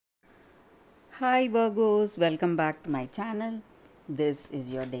Hi Virgos, welcome back to my channel. This is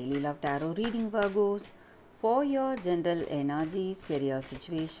your daily love tarot reading, Virgos, for your general energies, career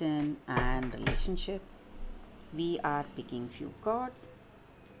situation and relationship. We are picking few cards.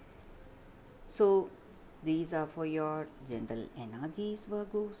 So these are for your general energies,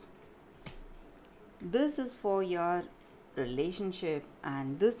 Virgos. This is for your relationship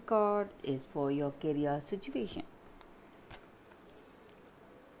and this card is for your career situation.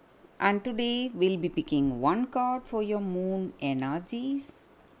 And today we'll be picking one card for your moon energies.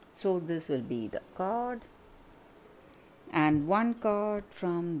 So this will be the card and one card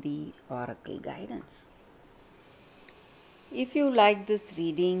from the oracle guidance. If you like this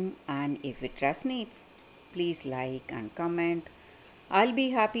reading and if it resonates, please like and comment. I'll be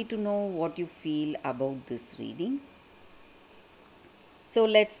happy to know what you feel about this reading. So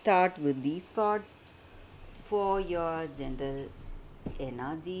let's start with these cards for your general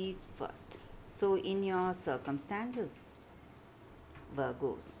energies first. So in your circumstances,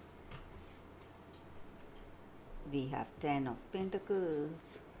 Virgos, we have 10 of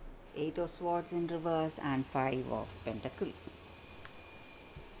Pentacles, 8 of Swords in reverse and 5 of Pentacles.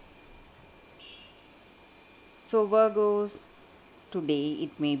 So Virgos, today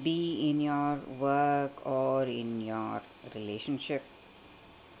it may be in your work or in your relationship.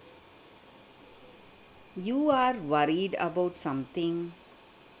 You are worried about something.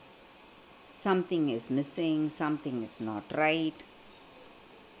 Something is missing, something is not right.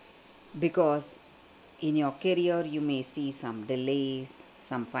 Because in your career you may see some delays,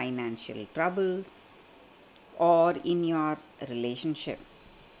 some financial troubles, or in your relationship,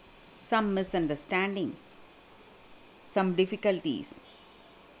 some misunderstanding, some difficulties.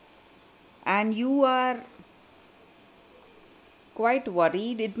 And you are quite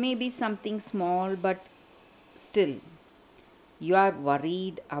worried. It may be something small, but still you are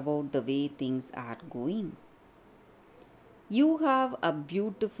worried about the way things are going. You have a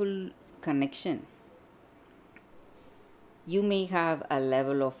beautiful connection. You may have a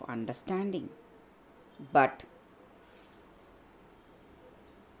level of understanding, but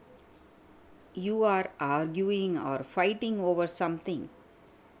you are arguing or fighting over something.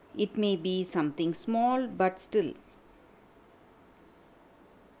 It may be something small, but still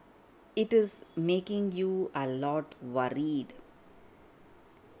it is making you a lot worried.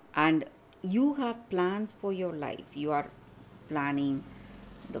 And you have plans for your life. You are planning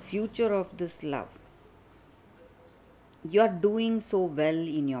the future of this love. You are doing so well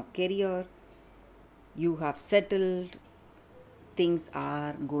in your career. You have settled. Things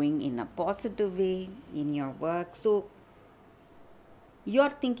are going in a positive way in your work. So you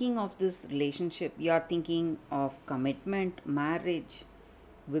are thinking of this relationship. You are thinking of commitment, marriage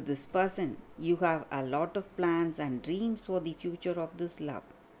with this person. You have a lot of plans and dreams for the future of this love.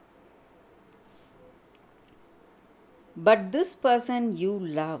 But this person you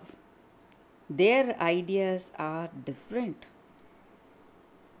love, their ideas are different.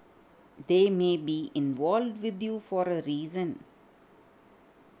 They may be involved with you for a reason.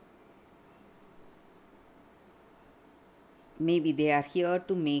 Maybe they are here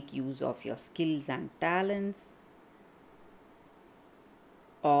to make use of your skills and talents,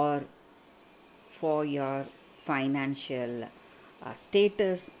 or for your financial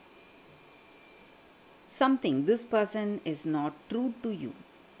status. Something, this person is not true to you.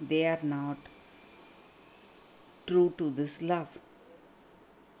 They are not true to this love.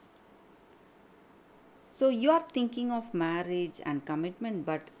 So you are thinking of marriage and commitment,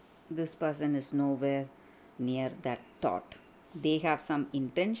 but this person is nowhere near that thought. They have some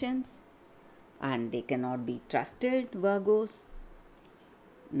intentions and they cannot be trusted, Virgos.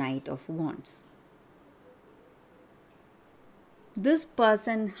 Knight of Wands. This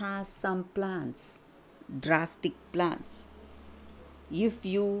person has some plans, drastic plans. If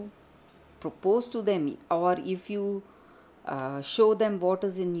you propose to them or if you show them what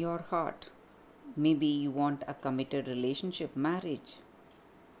is in your heart, maybe you want a committed relationship, marriage,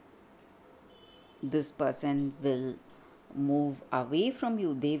 this person will move away from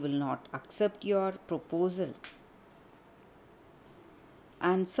you. They will not accept your proposal.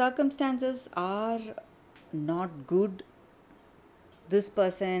 And circumstances are not good. This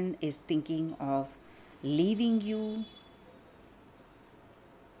person is thinking of leaving you.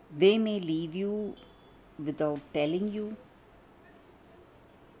 They may leave you without telling you.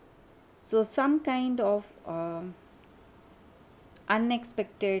 So some kind of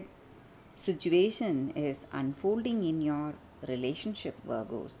unexpected situation is unfolding in your relationship,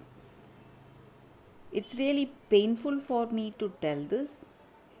 Virgos. It's really painful for me to tell this,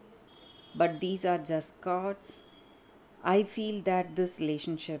 but these are just cards. I feel that this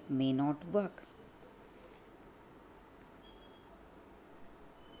relationship may not work.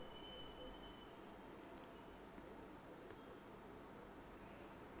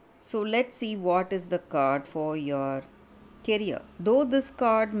 So let's see what is the card for your career. Though this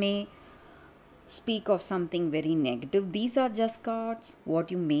card may speak of something very negative, these are just cards.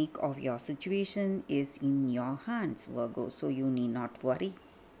 What you make of your situation is in your hands, Virgo, so you need not worry.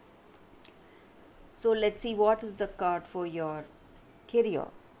 So let's see what is the card for your career.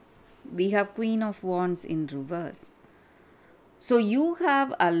 We have Queen of Wands in reverse. So you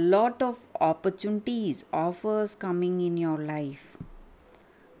have a lot of opportunities, offers coming in your life,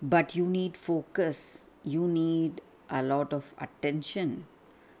 but you need focus. You need a lot of attention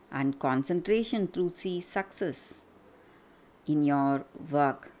and concentration to see success in your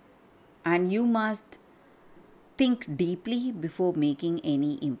work. And you must think deeply before making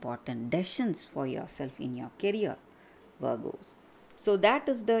any important decisions for yourself in your career, Virgos. So that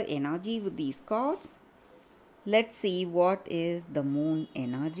is the energy with these cards. Let's see what is the moon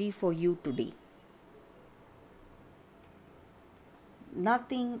energy for you today.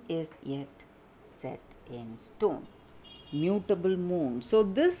 Nothing is yet set in stone. Mutable moon. So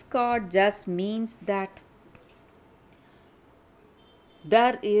this card just means that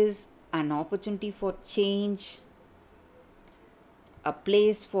there is an opportunity for change, a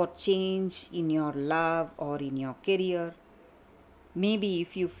place for change in your love or in your career. Maybe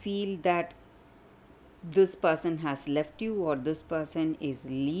if you feel that this person has left you or this person is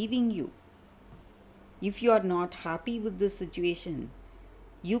leaving you, if you are not happy with this situation,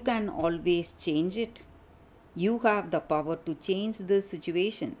 you can always change it. You have the power to change this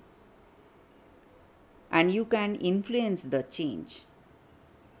situation and you can influence the change.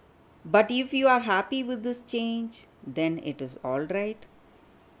 But if you are happy with this change, then it is all right,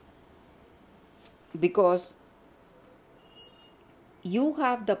 because you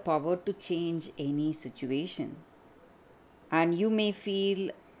have the power to change any situation. And you may feel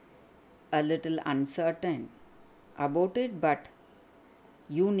a little uncertain about it, but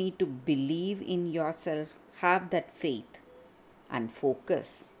you need to believe in yourself, have that faith and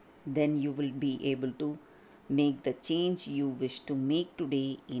focus. Then you will be able to make the change you wish to make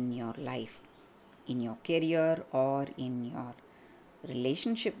today in your life, in your career or in your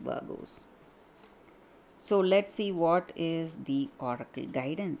relationship, Virgos. So let's see what is the oracle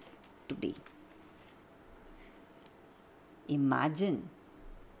guidance today. Imagine.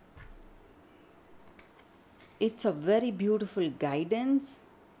 It's a very beautiful guidance.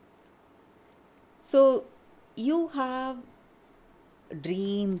 So you have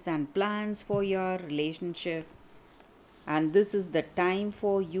dreams and plans for your relationship, and this is the time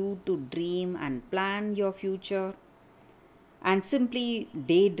for you to dream and plan your future. And simply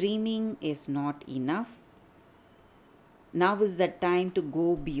daydreaming is not enough. Now is the time to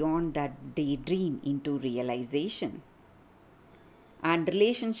go beyond that daydream into realization. And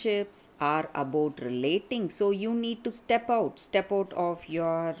relationships are about relating. So you need to step out of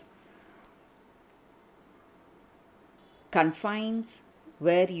your confines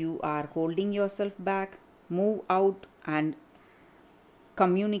where you are holding yourself back. Move out and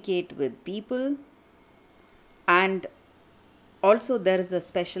communicate with people. And also there is a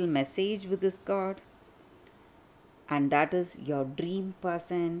special message with this card, and that is your dream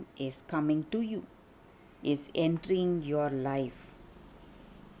person is coming to you, is entering your life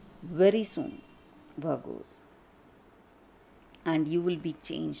very soon, Virgos, and you will be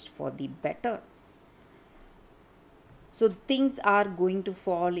changed for the better. So things are going to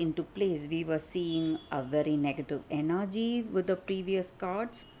fall into place. We were seeing a very negative energy with the previous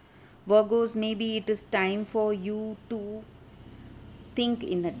cards. Virgos, maybe it is time for you to think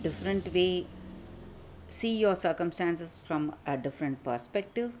in a different way, see your circumstances from a different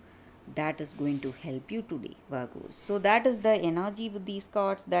perspective. That is going to help you today, Virgos. So that is the energy with these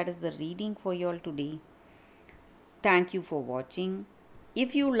cards. That is the reading for you all today. Thank you for watching.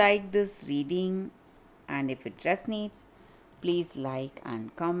 If you like this reading and if it resonates, please like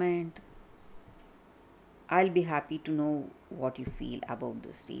and comment. I'll be happy to know what you feel about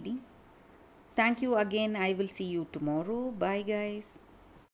this reading. Thank you again. I will see you tomorrow. Bye, guys.